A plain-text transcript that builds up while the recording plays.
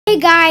Hey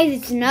guys,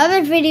 it's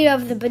another video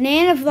of the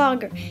Banana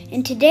Vlogger,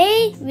 and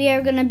today we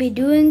are going to be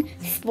doing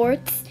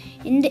sports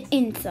in the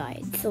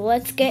inside, so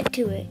let's get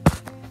to it.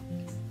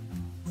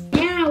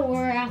 Now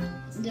we're at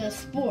the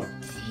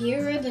sports.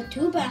 Here are the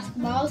two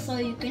basketballs so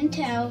you can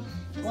tell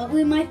what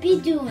we might be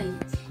doing.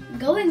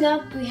 Going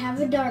up we have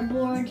a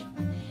dartboard,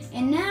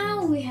 and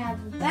now we have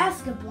a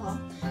basketball,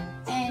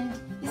 and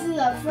this is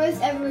our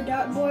first ever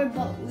dartboard,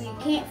 but we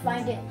can't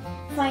find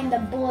the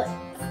bullets,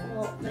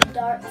 the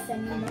darts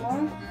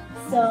anymore.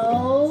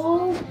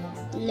 So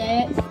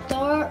let's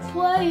start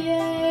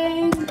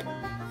playing.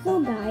 So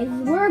guys,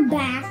 we're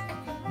back,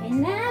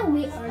 and now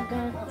we are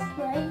gonna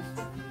play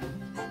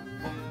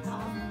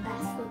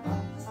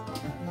basketball.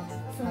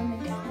 So I'm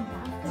gonna get the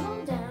basketball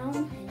down,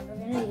 and we're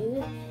gonna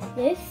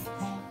use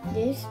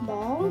this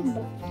ball,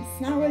 but it's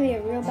not really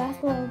a real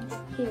basketball.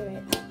 Hear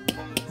it.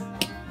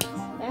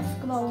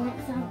 Basketball won't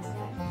sound like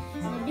that.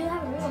 And I do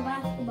have a real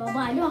basketball, but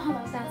I don't have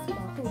a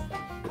basketball hoop.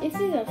 This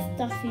is a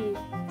stuffy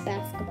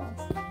basketball.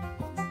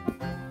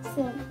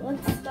 So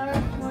let's start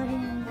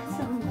playing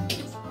some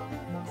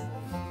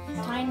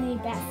tiny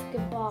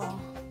basketball.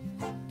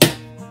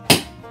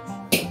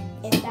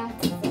 If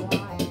that's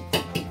alive.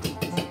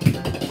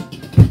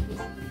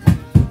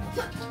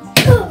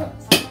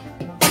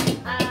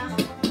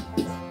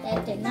 That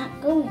did not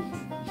go in.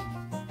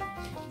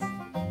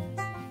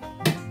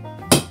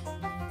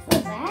 So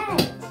bad.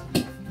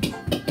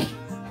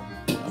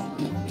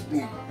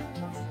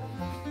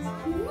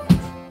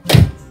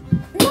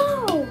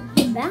 No!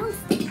 It bounced.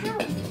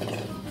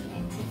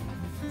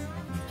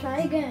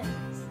 Try again.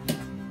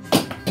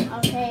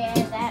 Okay,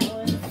 and that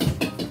was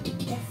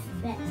just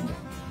that.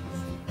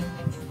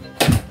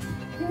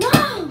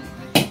 No!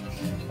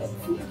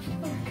 It's not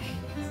working.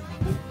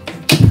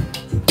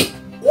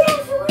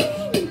 Yes, it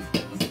went in!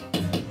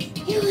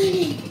 It went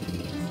in.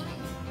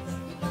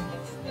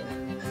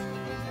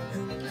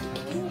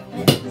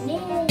 Let's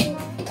nail it.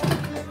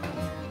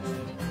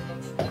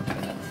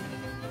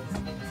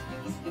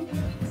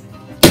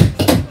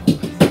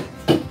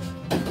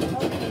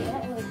 Okay,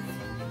 that was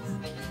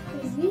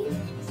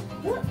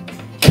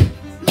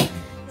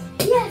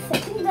yes, I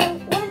think that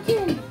went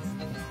in.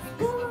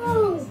 Go!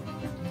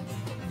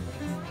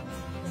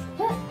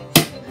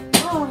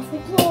 Oh, so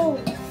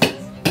close.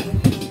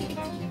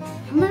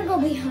 I'm gonna go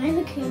behind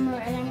the camera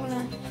and I'm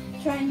gonna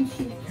try and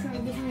shoot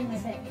from behind my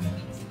back.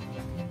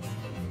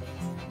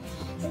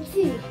 Let's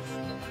see.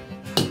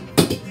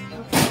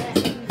 Okay,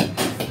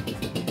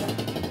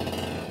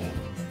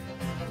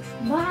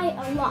 by a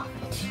lot.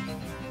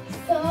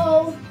 So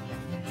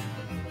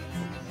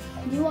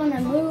you want to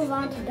move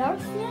on to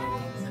darts now?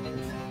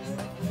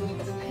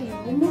 Okay,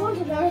 we'll move on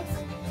to darts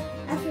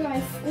after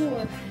I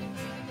score.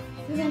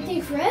 It's going to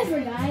take forever,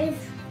 guys.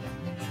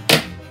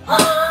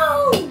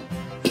 Oh!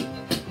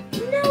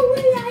 No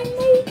way I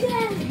made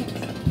that!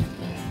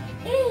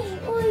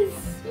 It was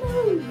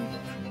smooth.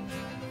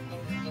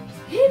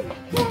 Hit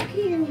back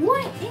here,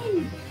 went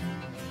in.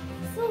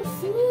 So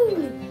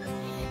smooth.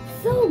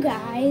 So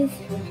guys,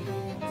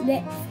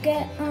 let's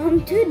get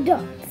on to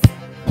darts.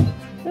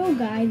 So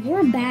guys,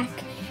 we're back,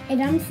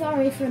 and I'm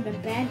sorry for the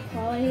bad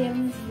quality of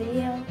this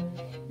video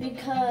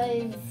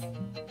because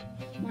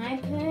my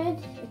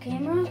iPad, the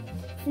camera,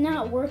 is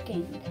not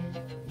working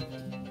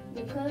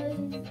because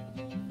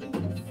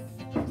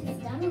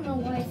I don't know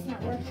why it's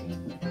not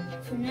working.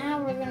 So now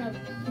we're gonna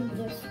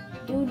just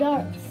do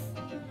darts.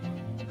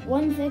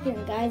 1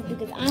 second, guys,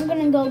 because I'm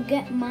gonna go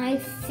get my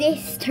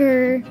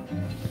sister.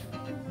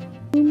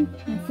 My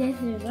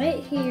sister's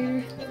right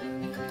here.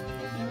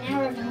 Now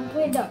we're gonna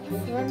play darts.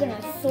 We're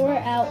gonna sort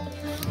out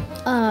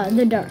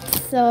the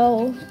darts.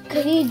 So,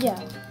 Khadija,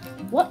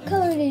 what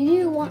color do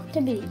you want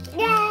to be?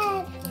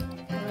 Red.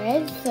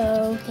 Red.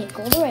 So take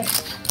all the red.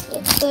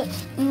 This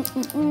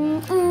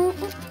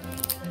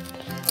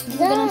is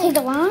gonna take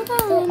a long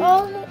time.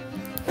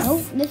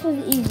 Nope, this was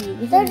easy.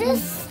 They're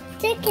just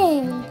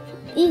sticking.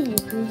 Easy.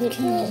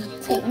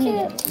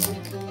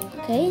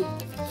 Okay.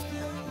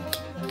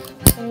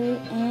 Okay,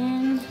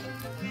 and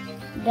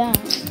down.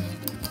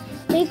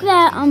 Take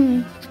that,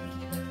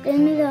 give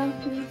me the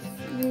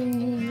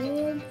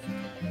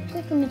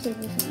let me take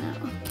this one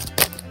out.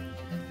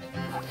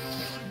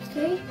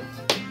 Okay.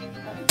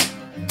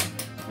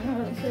 I don't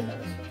really feel that.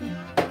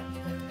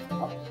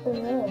 Oh.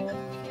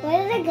 Where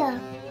did it go?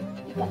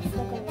 It got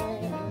stuck on my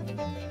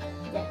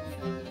desk.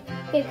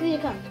 Okay, Clea,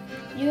 come.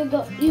 You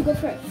go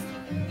first.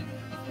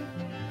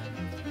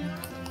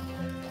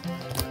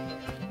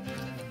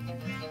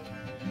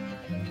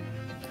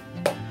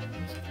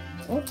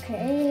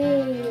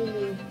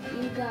 Okay,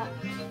 you got,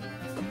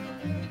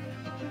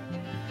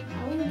 I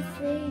would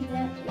say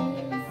that is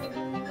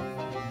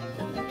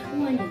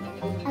 20.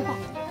 Okay.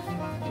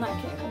 My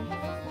turn.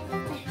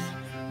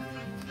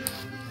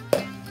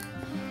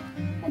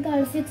 I got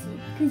a 60,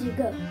 because you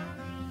go.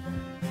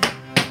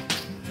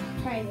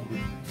 Try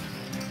again.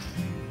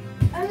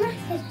 I'm not good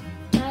at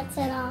darts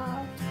at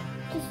all.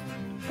 Just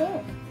go.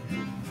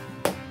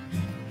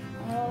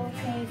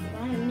 Okay, so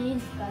I need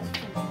guys to.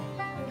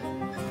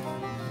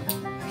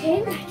 Okay,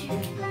 my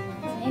turn.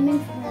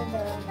 aiming for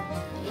the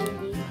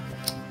 80.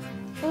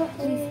 At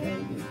least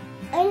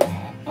 80.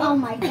 Oh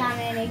my god,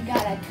 and it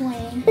got a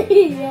 20.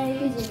 Yeah,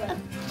 Here you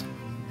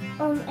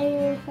go.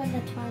 aiming for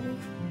the 20.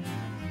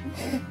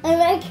 I'm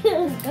like,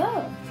 Let's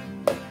go.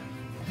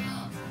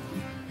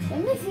 Let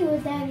me see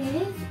what that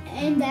is.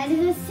 And that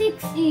is a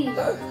 60.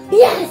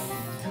 yes!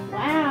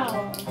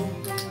 Wow.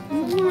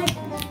 Oh my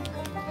god.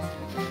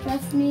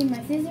 Trust me,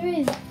 my sister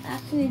is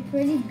actually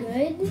pretty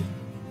good.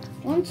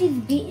 Once she's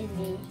beaten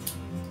me.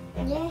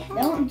 Yeah.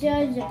 Don't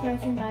judge a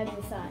person by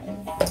the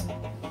size.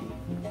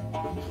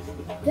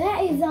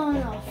 That is on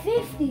a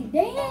 50.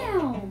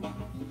 Damn.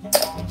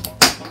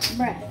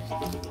 Bruh.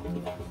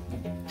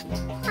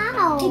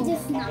 Ow! He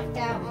just knocked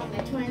out on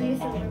my 20,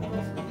 so we're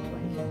both on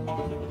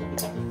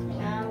 20.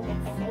 Wow.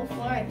 So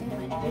far, I think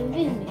my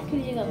business. Here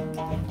you go.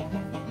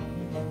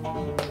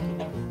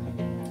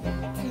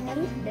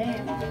 10.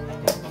 Damn.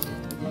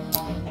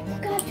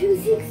 Got 2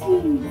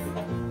 60s.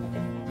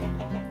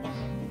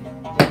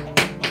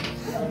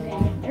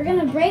 Okay. You're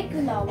gonna break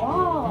the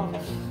wall.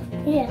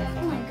 Yeah.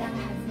 Oh my god.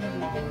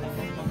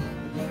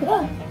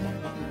 Look.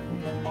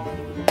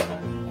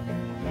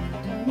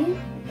 20.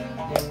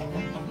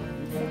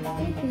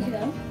 60. Here you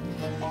go.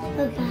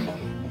 Oh god.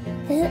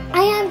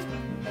 I have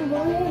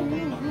one.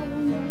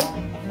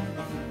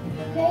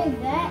 Okay,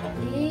 that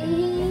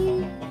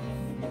is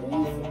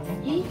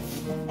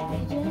 60.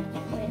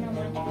 Wait, no,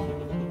 mine.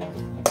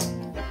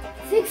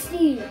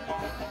 60.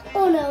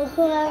 Oh no,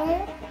 whoever.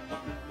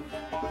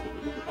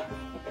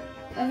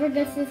 Whoever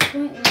gets this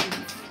point wins.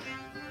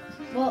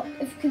 Well,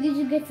 if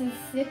Khadija gets a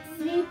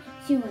 60,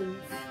 she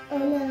wins. Oh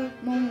no.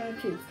 One or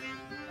two.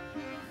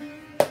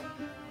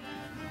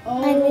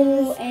 I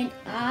lose. Oh, and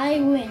I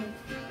win.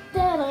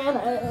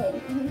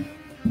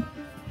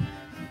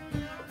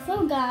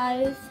 So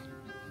guys,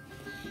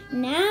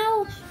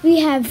 now we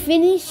have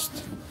finished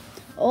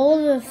all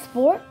the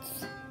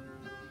sports.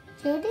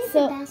 So did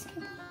So- the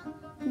basketball.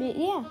 But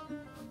yeah.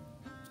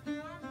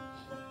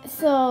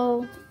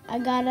 So I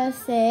gotta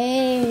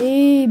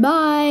say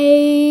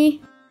bye.